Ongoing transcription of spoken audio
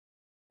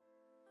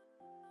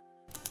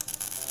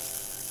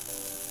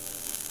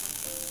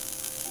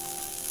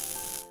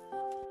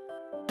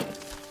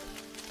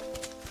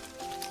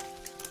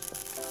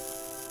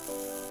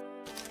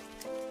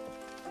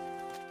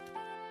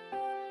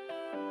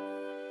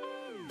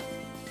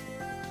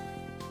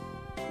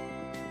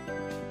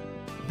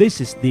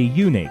This is the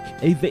unique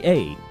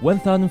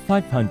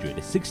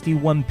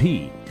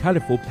AVA1500-60-1P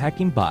colorful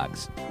packing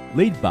box.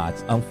 Lead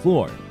box on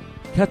floor.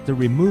 Cut the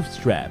remove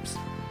straps.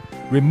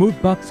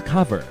 Remove box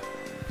cover.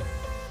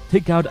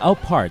 Take out all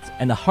parts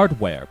and the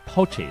hardware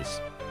pouches.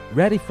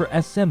 Ready for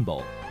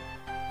assemble.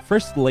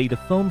 First lay the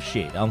foam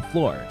sheet on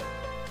floor.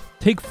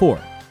 Take 4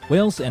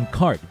 wheels and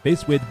cart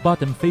base with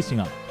bottom facing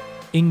up.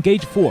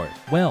 Engage 4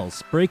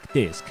 wheels brake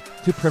disc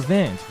to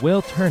prevent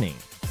wheel turning.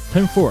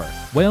 Turn 4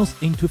 wheels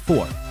into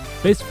 4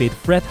 base fit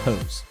fret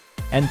hose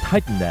and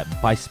tighten them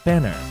by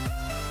spanner.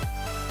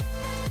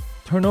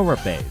 Turn over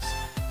base.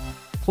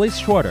 Place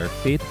shorter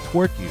feet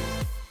toward you.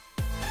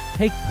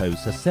 Take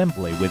post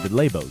assembly with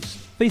labels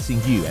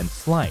facing you and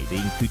slide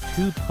into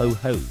 2 pole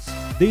holes.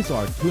 These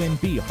are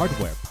 2NB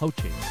hardware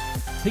pouches.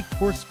 Take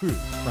 4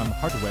 screws from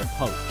hardware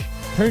pouch.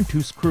 Turn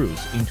 2 screws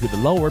into the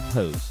lower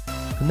post.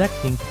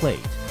 Connecting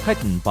plate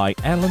tightened by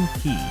Allen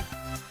key.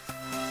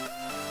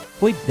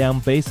 Flip down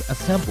base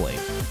assembly.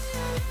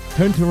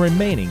 Turn 2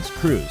 remaining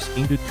screws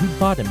into 2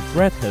 bottom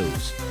thread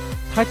holes.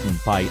 Tightened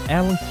by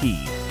Allen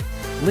key.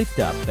 Lift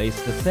up base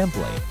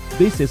assembly.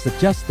 This is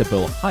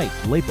adjustable height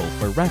label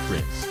for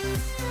reference.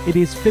 It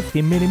is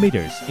 50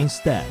 mm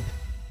instead.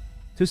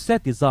 To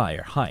set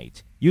desired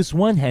height, use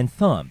one hand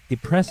thumb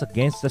depress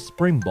against the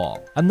spring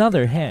ball.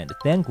 Another hand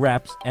then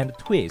grabs and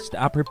twists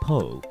upper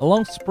pole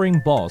along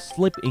spring ball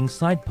slip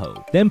inside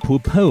pole. Then pull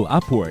pole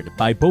upward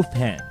by both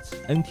hands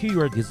until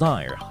your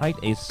desired height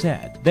is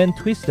set. Then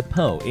twist the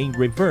pole in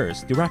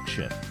reverse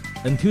direction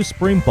until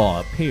spring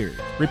ball appears.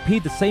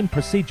 Repeat the same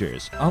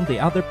procedures on the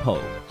other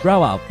pole.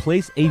 Draw out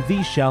place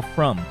AV shelf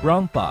from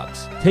brown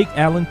box. Take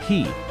Allen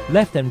key,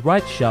 left and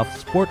right shelf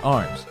sport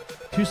arms,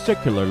 2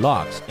 circular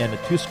locks and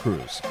 2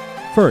 screws.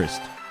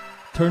 First,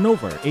 turn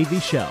over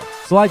AV shelf.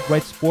 Slide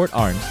right sport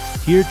arms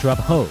teardrop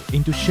hole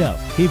into shelf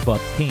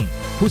pivot pin.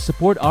 Push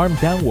support arm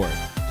downward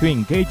to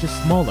engage a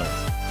smaller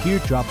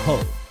teardrop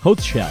hole.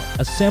 Hold shelf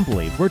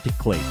assembly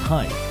vertically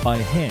tight by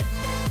hand.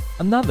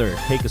 Another,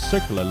 take a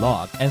circular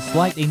lock and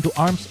slide into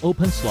arms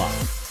open slot.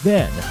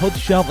 Then hold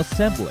shelf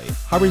assembly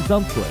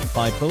horizontally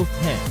by both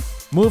hands.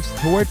 Moves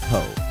toward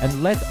pole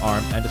and let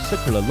arm and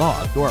circular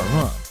lock go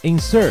around.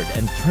 Insert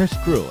and turn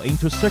screw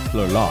into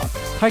circular lock,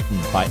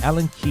 tightened by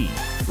Allen key.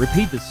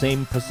 Repeat the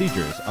same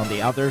procedures on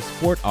the other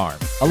sport arm.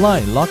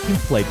 Align locking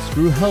plate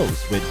screw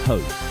holes with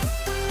post.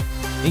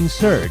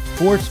 Insert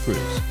 4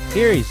 screws.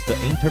 Here is the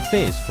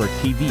interface for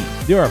TV.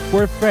 There are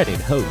 4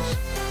 threaded holes.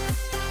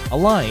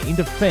 Align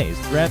interface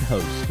thread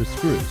hose to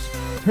screws.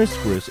 Turn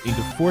screws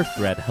into 4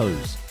 thread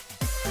hose.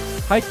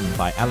 Tightened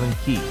by Allen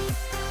key.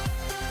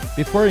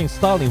 Before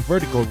installing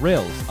vertical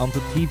rails onto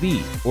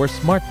TV or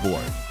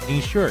smartboard,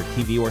 ensure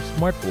TV or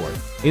smartboard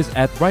is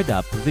at right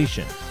up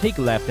position. Take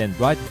left and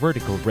right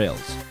vertical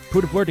rails.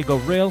 Put vertical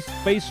rails,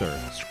 spacer,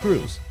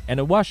 screws,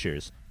 and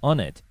washers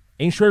on it.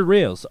 Ensure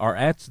rails are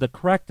at the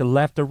correct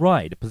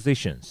left-right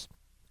positions.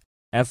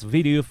 As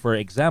video for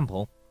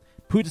example,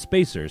 put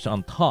spacers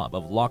on top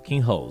of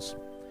locking holes.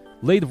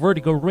 Lay the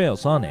vertical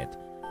rails on it.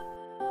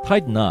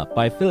 Tighten up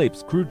by Phillips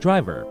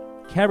screwdriver.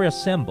 Carry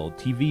assembled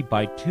TV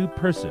by 2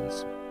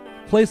 persons.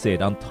 Place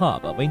it on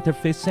top of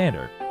interface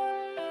center.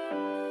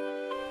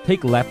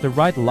 Take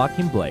left-right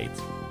locking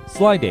blades.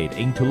 Slide it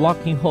into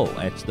locking hole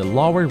at the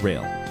lower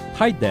rail.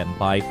 Tighten them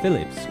by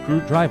Phillips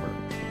screwdriver.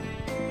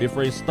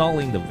 Before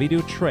installing the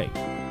video tray,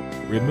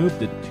 remove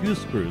the 2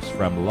 screws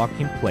from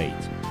locking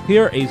plate.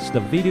 Here is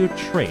the video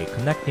tray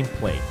connecting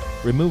plate.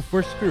 Remove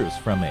 4 screws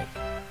from it.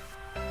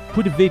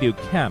 Put the video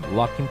cam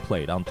locking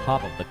plate on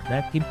top of the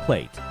connecting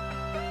plate.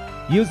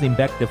 Using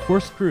back the 4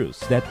 screws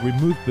that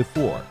removed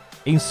before,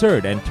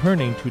 insert and turn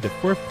into the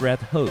 4 thread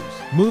hose.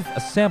 Move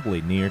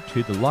assembly near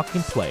to the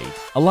locking plate.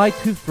 Align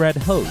 2 thread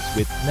hose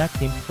with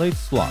connecting plate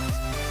slots.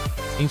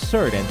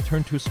 Insert and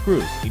turn 2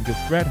 screws into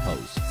thread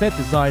hose. Set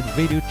desired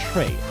video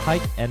tray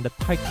height and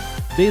tighten.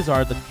 These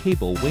are the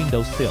cable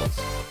window seals.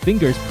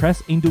 Fingers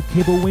press into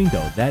cable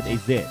window, that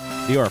is it.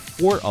 There are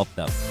 4 of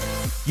them.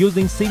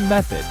 Using same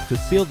method to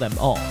seal them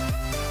all.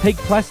 Take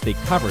plastic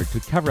cover to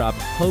cover up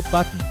close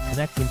button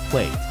connecting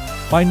plate.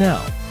 By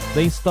now,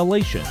 the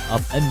installation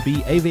of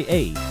NB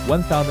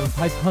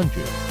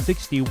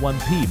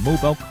AVA1500-60-1P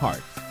mobile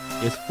cart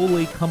is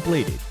fully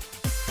completed.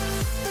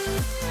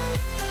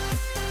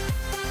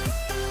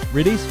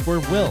 Release 4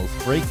 wheels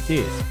brake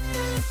disc.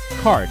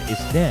 Cart is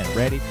then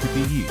ready to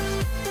be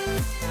used.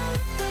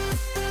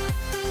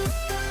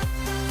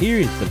 Here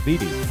is the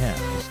video cam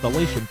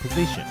installation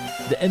position.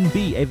 The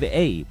NB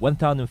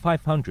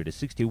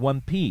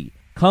AVA1500-60-1P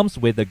comes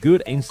with a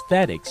good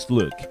aesthetics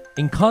look,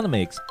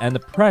 economics and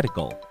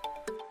practical.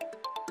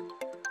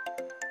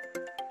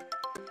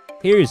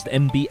 Here is the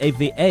NB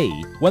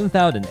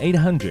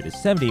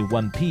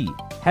AVA1870-1P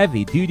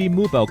heavy-duty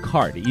mobile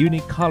cart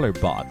unique color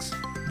box.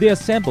 The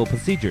assemble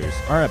procedures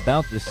are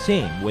about the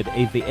same with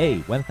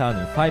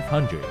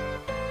AVA1500.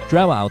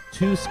 Draw out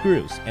 2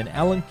 screws and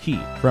Allen key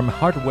from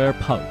hardware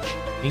pouch.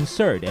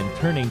 Insert and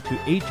turn into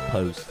each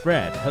post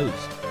thread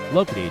hose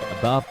located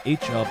above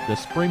each of the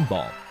spring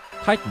ball.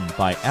 Tighten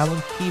by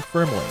Allen key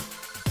firmly.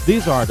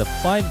 These are the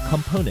 5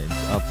 components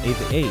of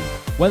AVA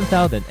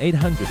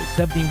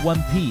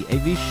 1800-61P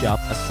AV shelf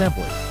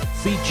assembly: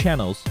 C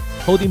channels,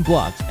 holding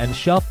blocks, and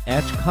shelf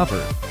edge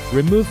cover.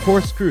 Remove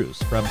 4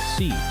 screws from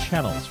C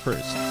channels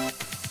first.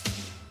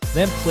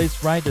 Then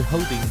place right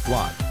holding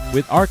block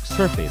with arc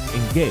surface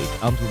engaged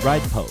onto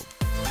right pole.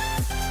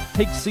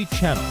 Take C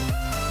channel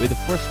with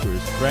 4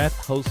 screws thread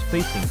hose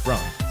facing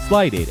front.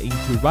 Slide it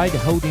into right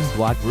holding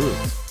block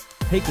grooves.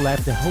 Take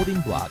left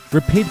holding block.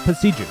 Repeat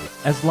procedure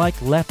as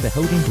like left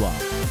holding block.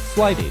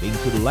 Slide it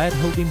into the left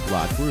holding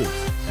block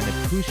grooves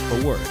and push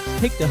forward.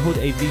 Take the whole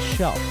AV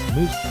shelf,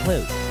 move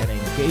close, and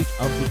engage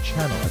onto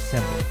channel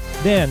assembly.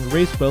 Then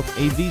raise both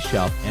AV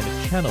shelf and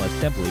channel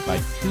assembly by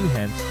 2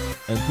 hands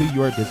until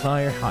your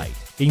desired height.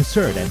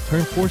 Insert and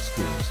turn 4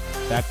 screws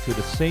back to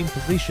the same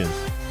positions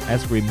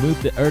as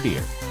removed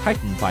earlier.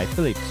 Tighten by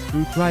Phillips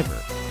screwdriver.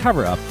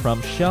 Cover up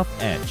from shelf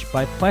edge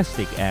by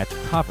plastic edge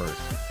cover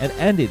and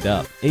ended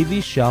up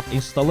AV shelf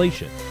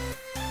installation.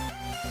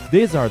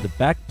 These are the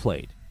back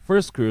plate,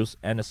 4 screws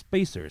and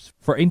spacers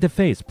for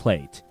interface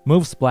plate.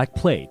 Move black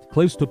plate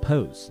close to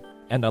post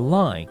and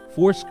align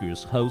 4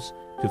 screws hose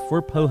to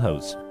 4 pole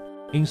holes.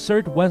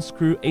 Insert 1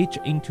 screw each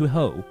into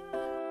hole.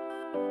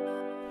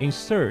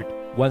 Insert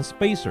 1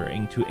 spacer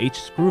into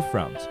each screw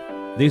front.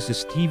 This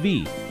is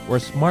TV or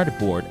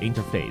smartboard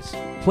interface.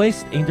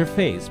 Place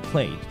interface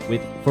plate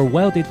with 4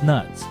 welded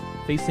nuts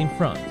facing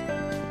front.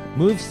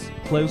 Moves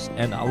close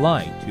and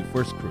align to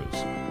 4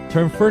 screws.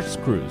 Turn 4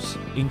 screws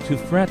into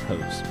thread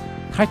holes.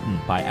 Tighten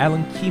by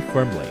Allen key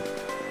firmly.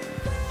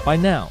 By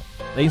now,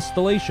 the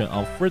installation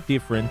of 4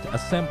 different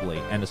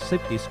assembly and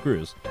safety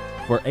screws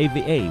for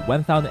AVA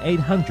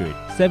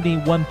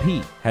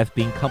 1800-61P have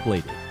been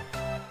completed.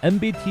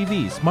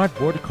 MBTV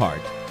smartboard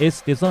card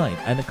is designed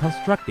and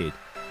constructed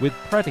with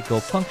practical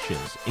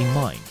functions in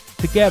mind,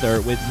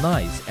 together with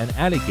nice and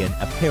elegant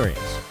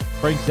appearance.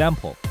 For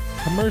example,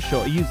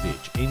 commercial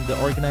usage in the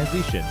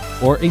organization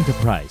or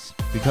enterprise,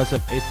 because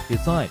of its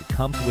design,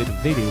 comes with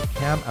video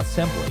cam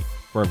assembly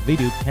for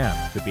video cam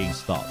to be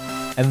installed,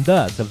 and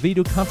thus a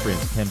video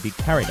conference can be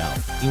carried out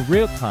in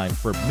real time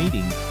for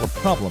meeting or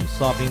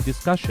problem-solving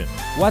discussion.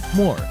 What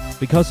more,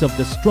 because of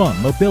the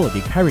strong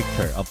mobility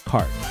character of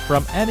card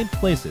from any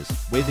places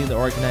within the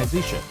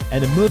organization,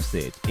 and moves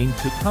it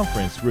into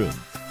conference room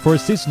for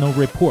seasonal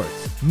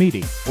reports,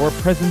 meeting, or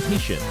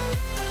presentation,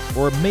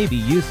 or maybe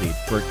use it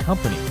for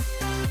company,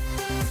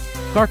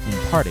 garden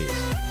parties,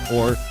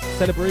 or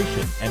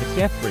celebration and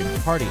gathering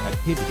party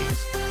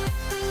activities.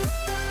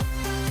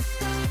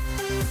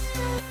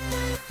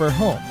 For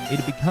home,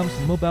 it becomes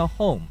mobile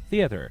home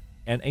theater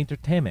and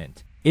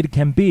entertainment. It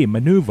can be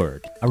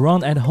maneuvered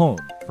around at home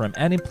from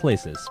any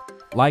places,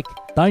 like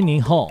dining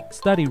hall,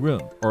 study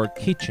room, or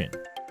kitchen.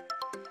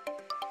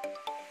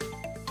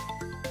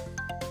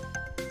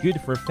 Good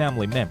for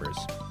family members,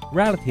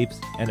 relatives,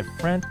 and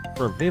friends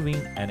for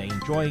viewing and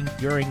enjoying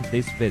during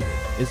this visit.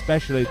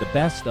 Especially the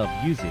best of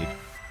usage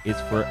is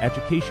for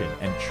education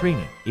and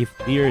training if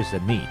there is a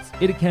need.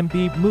 It can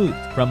be moved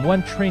from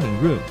one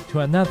training room to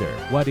another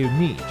while you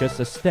need just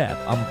a step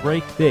on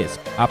brake disc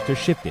after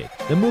shifted.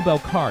 The mobile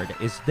card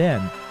is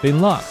then been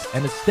locked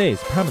and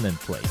stays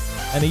permanently,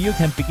 and you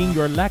can begin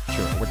your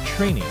lecture or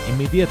training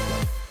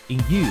immediately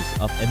in use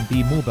of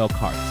MB mobile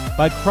cards.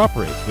 By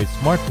cooperating with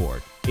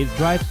Smartboard, it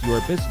drives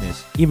your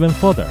business even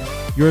further.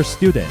 Your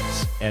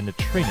students and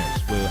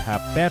trainers will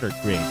have better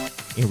grades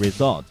in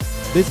result.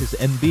 This is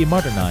MB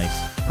modernized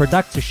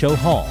product show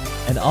hall,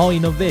 and all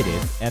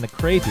innovative and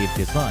creative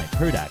design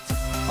products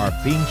are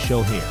being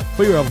shown here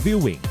for your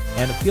viewing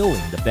and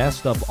feeling the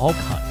best of all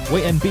kinds.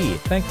 We MB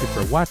thank you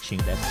for watching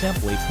the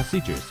assembly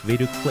procedures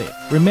video clip.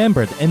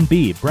 Remember the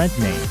MB brand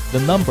name, the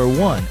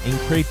 #1 in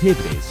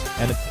creativities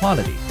and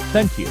quality.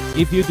 Thank you.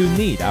 If you do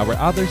need our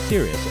other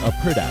series of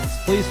products,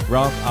 please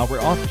browse our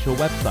official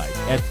website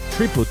at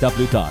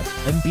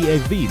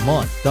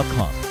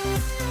www.mbavmont.com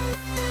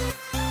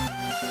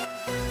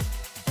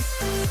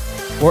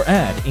or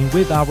add in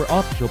with our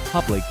official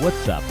public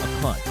WhatsApp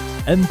account,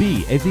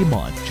 MB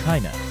AVMont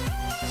China,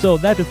 so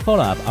that to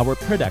follow up our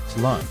product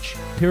launch,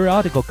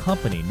 periodical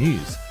company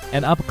news,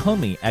 and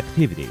upcoming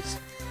activities.